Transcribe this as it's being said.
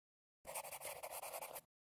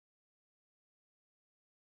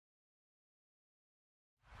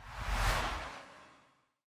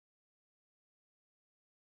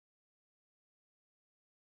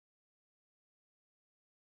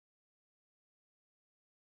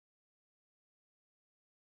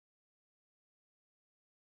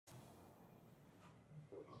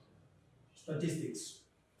statistics.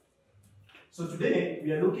 So today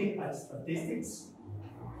we are looking at statistics,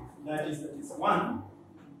 that is 1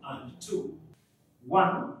 and 2.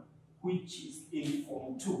 1, which is in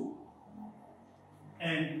Form 2.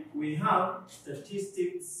 And we have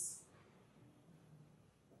statistics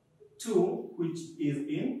 2, which is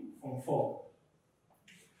in Form 4.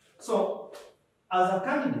 So, as a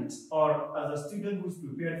candidate or as a student who is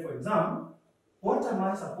prepared for exam, what am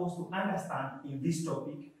I supposed to understand in this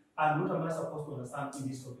topic and what am I supposed to understand in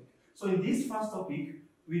this topic? So in this first topic,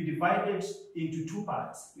 we divided into 2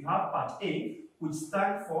 parts. We have part A, which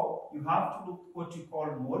stands for, you have to look what you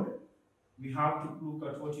call mode, we have to look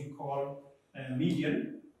at what you call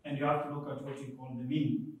median, and you have to look at what you call the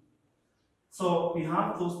mean. So we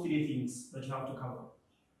have those 3 things that you have to cover.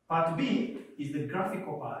 Part B is the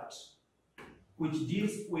graphical part, which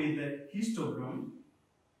deals with the histogram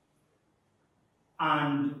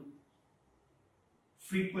and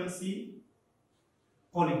frequency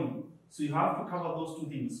polygon. So you have to cover those 2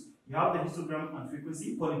 things. You have the histogram and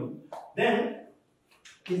frequency polygon. Then,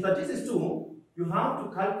 in statistics 2, you have to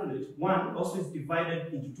calculate 1, also is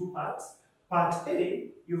divided into 2 parts. Part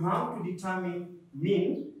A, you have to determine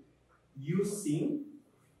mean using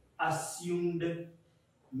assumed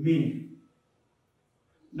mean.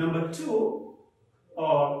 Number 2,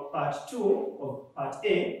 or part 2 of part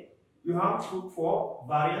A, you have to look for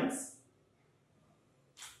variance.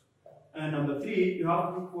 And number 3, you have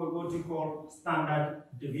to look for what you call standard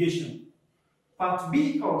deviation. Part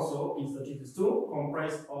B also in statistics 2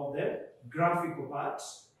 comprises of the graphical part.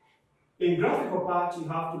 In graphical part, you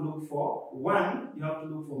have to look for 1, you have to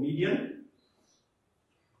look for median.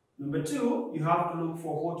 Number 2, you have to look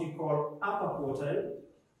for what you call upper quartile.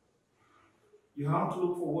 You have to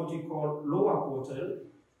look for what you call lower quartile.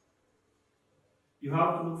 You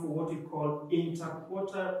have to look for what you call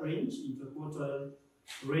interquartile range.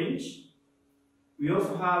 We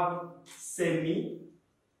also have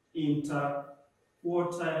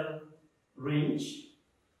semi-interquartile range.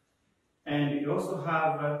 And we also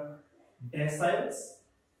have deciles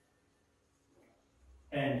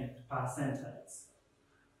and percentiles.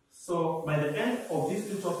 So by the end of these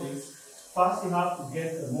 2 topics, first you have to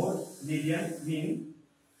get the mode, median, mean.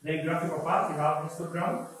 Then graphical part, you have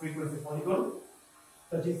histogram, frequency polygon.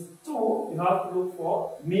 That is 2, you have to look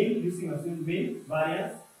for mean using assumed mean,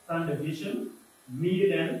 variance, standard deviation,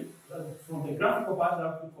 median. From the graphical part, you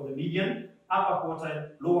have to look for the median, upper quartile,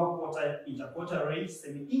 lower quartile, interquartile range,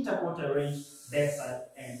 semi-interquartile range, decile,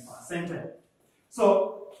 and percentile.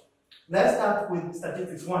 So let's start with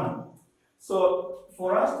statistics 1. So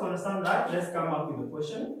for us to understand that, let's come up with a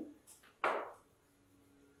question.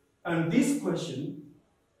 And this question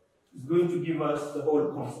is going to give us the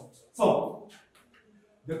whole concept. So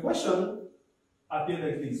the question appears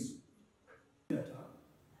like this. The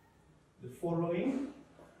following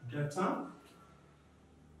data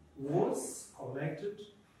was collected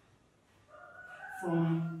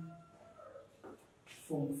from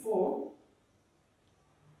Form 4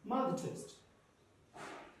 math test.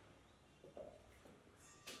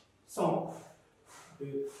 So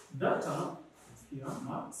the data is here,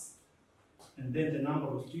 marks, and then the number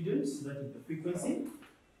of students, that is the frequency.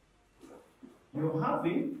 You're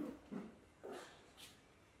having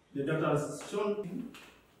the data is shown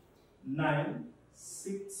 9,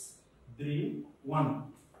 6, 3, 1.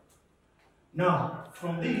 Now,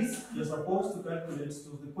 from this, you're supposed to calculate,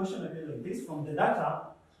 so the question appears like this, from the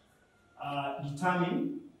data,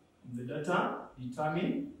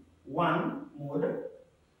 determine 1, mode,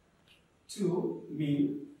 2,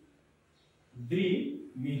 mean, 3,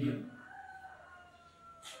 median.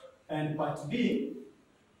 And part B,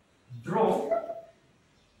 draw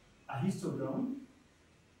a histogram,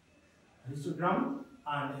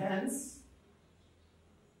 and hence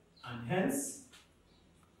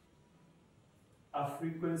a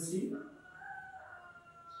frequency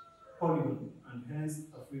polygon,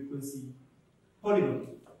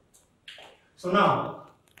 So now,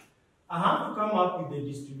 I have to come up with the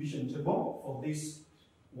distribution table of this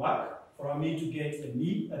work for me to get the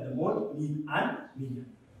mean, the mode, mean, and median.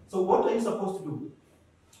 So what are you supposed to do?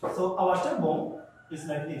 So our table is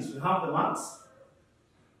like this. We have the marks,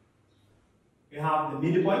 we have the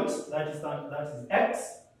midpoint, that is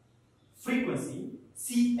x, frequency,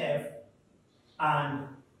 CF, and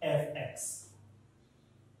FX.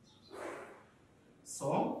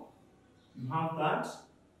 So you have that.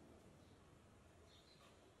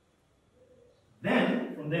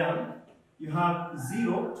 Then from there you have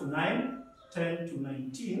 0 to 9, 10 to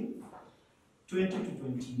 19, 20 to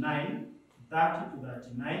 29, 30 to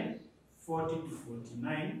 39, 40 to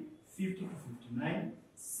 49, 50 to 59,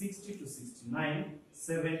 60 to 69,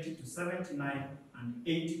 70 to 79, and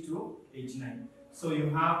 80 to 89. So you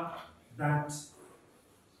have that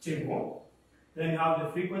table. Then you have the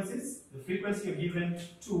frequencies. The frequency you're given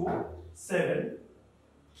 2, 7,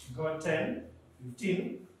 got 10,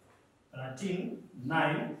 15, 13,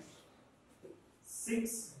 9,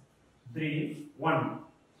 6, 3, 1.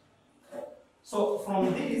 So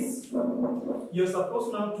from this, you're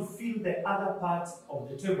supposed now to fill the other parts of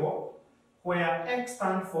the table where X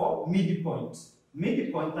stands for midpoint.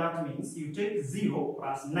 Midpoint, that means you take 0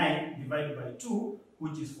 plus 9 divided by 2,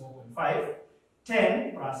 which is 4.5.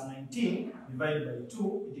 10 plus 19 divided by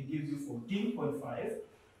 2, it gives you 14.5.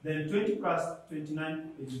 Then 20 plus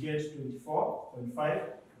 29, you get 24.5,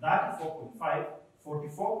 34.5,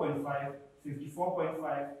 44.5,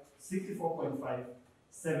 54.5, 64.5,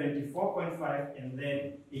 74.5, and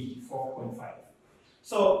then 84.5.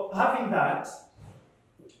 So having that,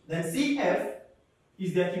 then CF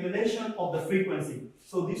is the accumulation of the frequency.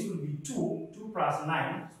 So this will be 2 plus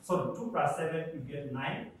 9, sorry, 2 plus 7, you get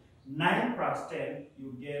 9. 9 plus 10,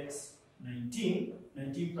 you get 19.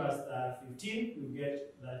 19 plus 15, you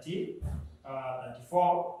get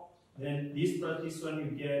 34. Then this plus this one,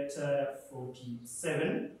 you get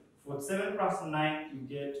 47. 47 plus 9, you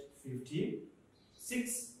get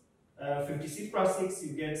 56. 56 plus 6,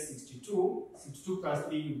 you get 62. 62 plus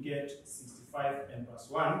 3, you get 65. And plus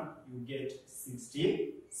 1, you get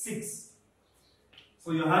 66.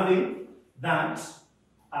 So you're having that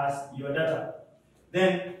as your data.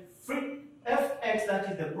 Then fx,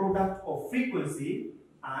 that is the product of frequency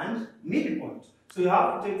and midpoint. So you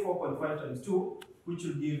have to take 4.5 times 2, which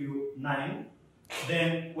will give you 9.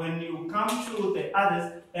 Then when you come to the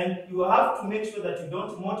others, and you have to make sure that you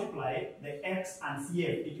don't multiply the x and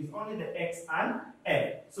cf. It is only the x and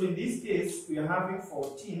f. So in this case, we are having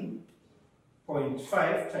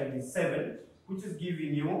 14.5 times 7, which is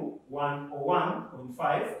giving you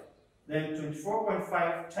 101.5. Then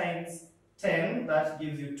 24.5 times 10, that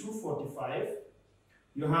gives you 245.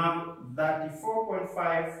 You have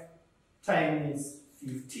 34.5 times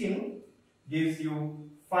 15, gives you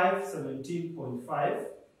 517.5.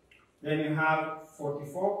 Then you have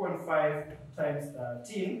 44.5 times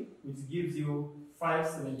 13, which gives you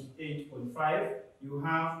 578.5. You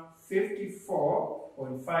have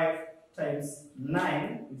 54.5 times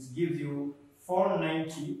 9, which gives you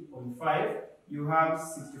 490.5. You have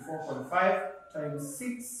 64.5 times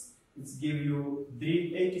 6, which gives you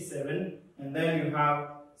 387. And then you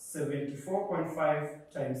have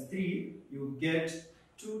 74.5 times 3, you get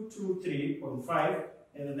 223.5.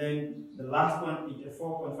 And then the last one,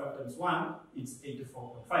 84.5 times 1, it's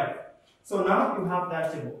 84.5. So now you have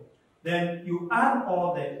that table. Then you add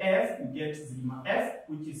all the F, you get sigma F,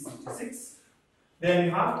 which is 66. Then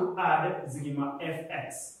you have to add sigma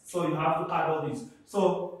Fx. So you have to add all these.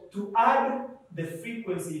 So to add the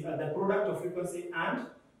frequency, the product of frequency and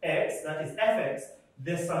X, that is Fx,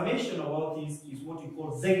 the summation of all these is what you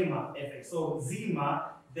call sigma Fx. So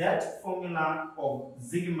sigma, that formula of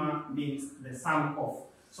sigma means the sum of.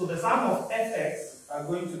 So the sum of Fx are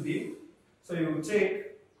going to be, so you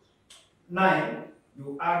take 9,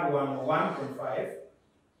 you add 101.5,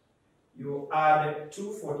 you add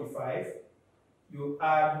 245, you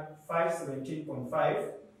add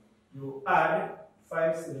 517.5, you add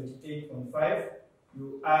 578.5,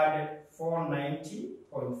 you add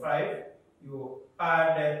 490.5, you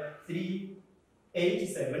add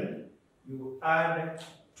 387, you add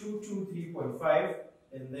 223.5,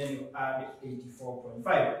 and then you add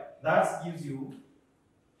 84.5. That gives you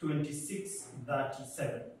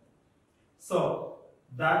 2637. So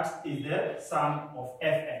that is the sum of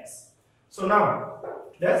Fx. So now,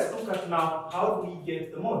 let's look at now how do we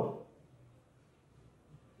get the mode.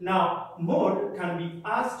 Now, mode can be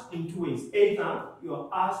asked in two ways. Either you are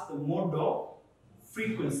asked the modal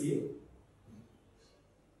frequency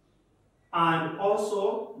and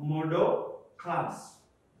also modal class.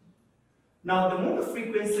 Now, the modal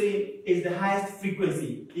frequency is the highest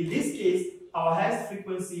frequency. In this case, our highest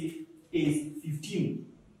frequency is 15.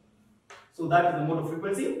 So that is the modal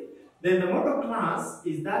frequency. Then the modal class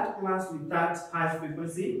is that class with that highest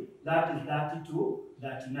frequency, that is 30 to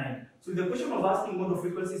 39. So the question of asking modal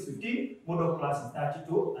frequency is 15, modal class is 30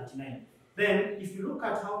 to 39. Then if you look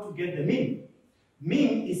at how to get the mean,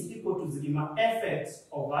 mean is equal to sigma Fx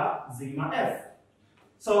over sigma F.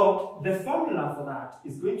 So the formula for that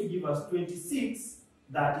is going to give us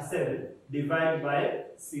 2637 divided by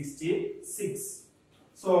 66.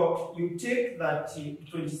 So you take that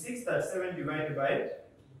 2637 divided by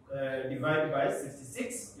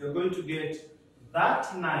 66, you're going to get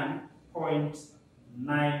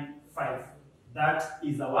 39.95. That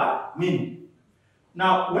is our mean.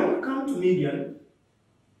 Now, when you come to median,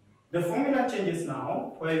 the formula changes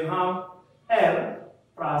now, where you have L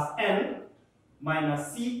plus N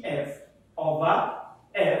minus CF over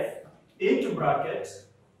F into bracket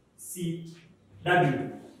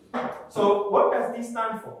CW. So what does this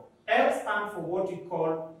stand for? L stands for what we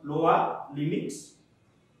call lower limit.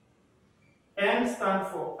 N stands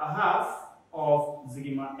for a half of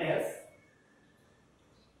sigma F.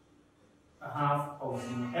 A half of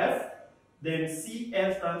sigma F. Then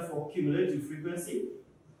CF stands for cumulative frequency.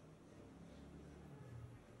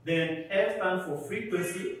 Then F stands for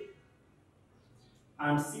frequency.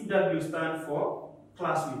 And CW stands for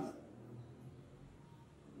class width.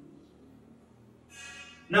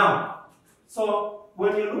 Now, so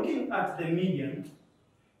when you're looking at the median,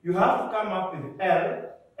 you have to come up with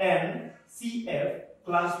L, N, CF,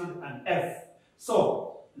 class width, and F.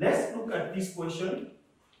 So let's look at this question.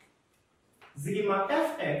 Sigma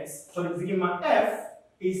F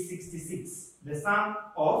is 66. The sum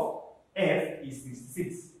of F is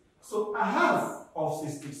 66. So a half of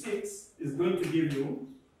 66 is going to give you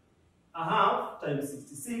a half times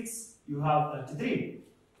 66, you have 33.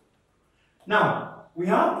 Now, we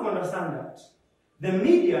have to understand that the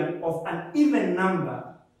median of an even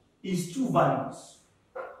number is two values.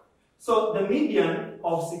 So the median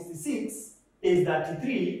of 66 is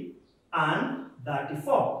 33 and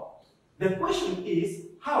 34. The question is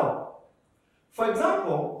how? For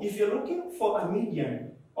example, if you're looking for a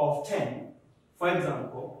median of 10, for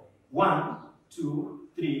example, 1, 2,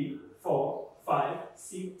 3, 4, 5,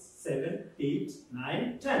 6, 7, 8,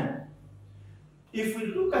 9, 10. If we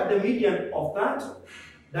look at the median of that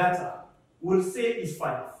data, we'll say is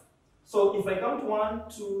 5. So if I count 1,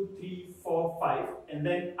 2, 3, 4, 5, and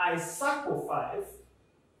then I circle 5,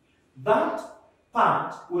 that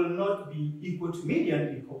part will not be equal to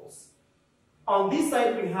median because on this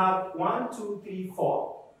side we have 1, 2, 3,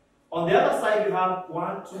 4. On the other side we have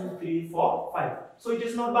 1, 2, 3, 4, 5. So it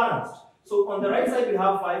is not balanced. So on the right side we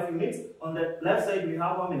have 5 units. On the left side we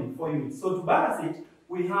have how many? 4 units. So to balance it,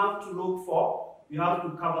 we have to look for, we have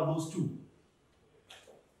to cover those two.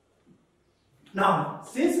 Now,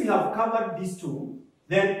 since we have covered these two,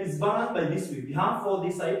 then it's balanced by this way. We have 4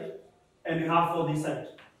 this side and we have 4 this side.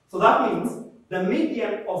 So that means the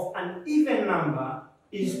median of an even number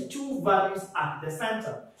is two values at the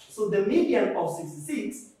center. So the median of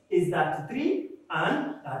 66 is 33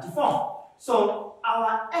 and 34. So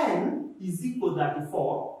our n is equal to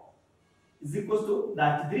 34 is equal to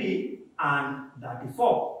 33 and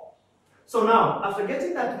 34. So now, after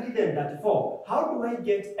getting 33 and 34, how do I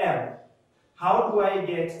get L? How do I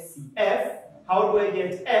get CF? How do I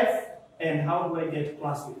get F? And how do I get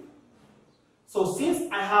class width? So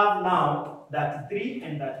since I have now 33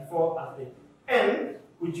 and 34 as the n,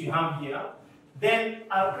 which you have here, then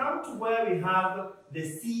I'll come to where we have the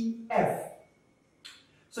CF.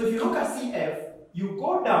 So if you look at CF, you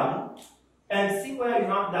go down and see where you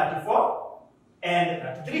have 34 and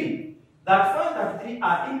 33. 34 and 33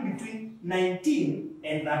 are in between 19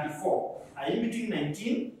 and 34. Are in between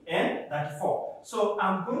 19 and 34. So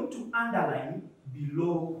I'm going to underline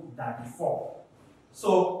below 34.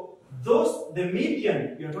 So the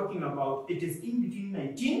median you're talking about, it is in between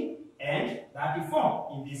 19 and 34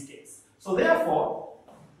 in this case. So therefore,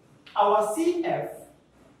 our CF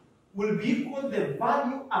will be equal to the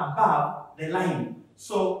value above the line.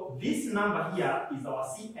 So this number here is our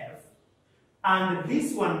CF. And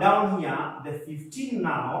this one down here, the 15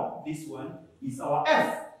 now, this one is our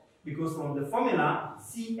F. Because from the formula,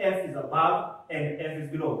 CF is above and F is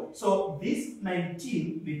below. So this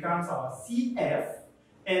 19 becomes our CF.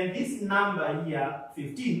 And this number here,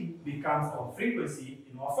 15, becomes our frequency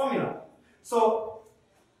in our formula. So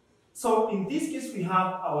in this case, we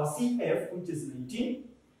have our CF, which is 19,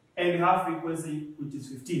 and we have frequency, which is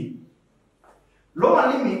 15.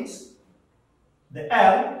 Lower limit, the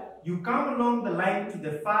L, you come along the line to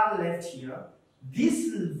the far left here.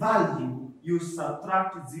 This value, you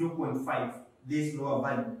subtract 0.5, this lower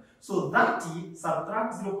value. So 30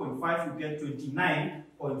 subtract 0.5, you get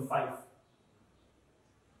 29.5.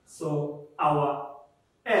 So our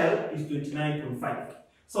L is 29.5.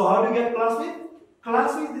 So how do you get class width?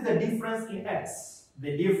 Class width is the difference in x.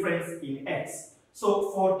 The difference in x.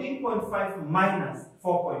 So 14.5 minus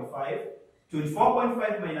 4.5,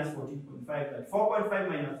 24.5 minus 14.5, that 4.5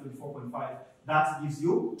 minus 24.5, that gives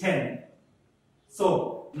you 10.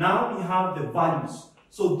 So now we have the values.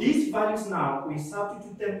 So these values now, we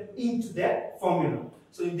substitute them into the formula.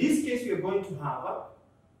 So in this case, we are going to have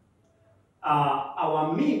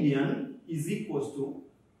our median is equals to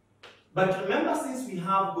But remember, since we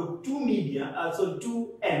have got two median, so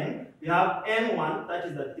 2n, we have n1, that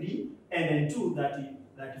is the 3, and then 2, that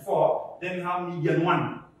is 4, then we have median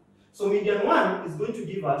 1. So median 1 is going to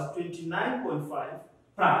give us 29.5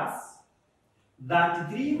 plus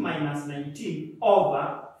 33 minus 19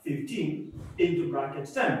 over 15 into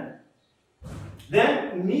bracket 10.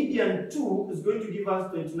 Then median 2 is going to give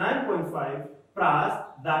us 29.5 plus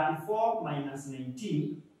 34 minus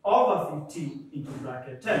 19 over 15 into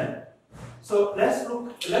bracket 10. So let's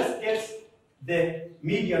get the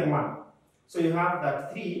median 1. So you have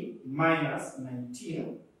that 3 minus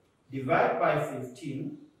 19 divided by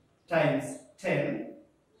 15 times 10,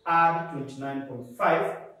 add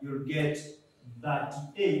 29.5, you'll get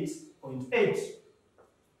 38.8.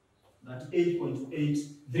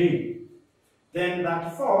 38.83. Then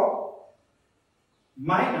that 4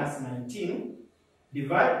 minus 19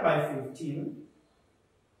 divided by 15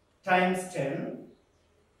 times 10,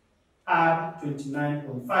 add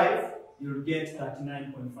 29.5, you'll get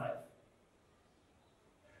 39.5.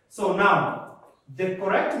 So now, the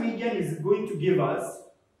correct median is going to give us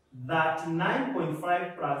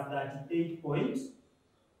 39.5 plus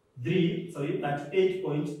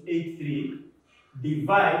 38.83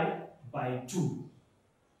 divide by 2.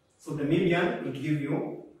 So the median will give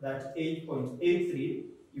you that 8.83,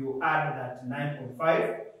 you add that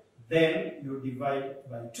 9.5, then you divide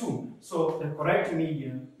by 2. So the correct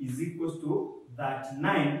median is equal to that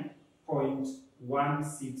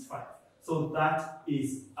 9.165. So that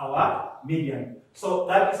is our median. So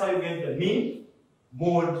that is how you get the mean,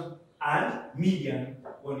 mode, and median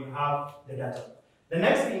when you have the data. The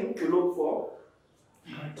next thing to look for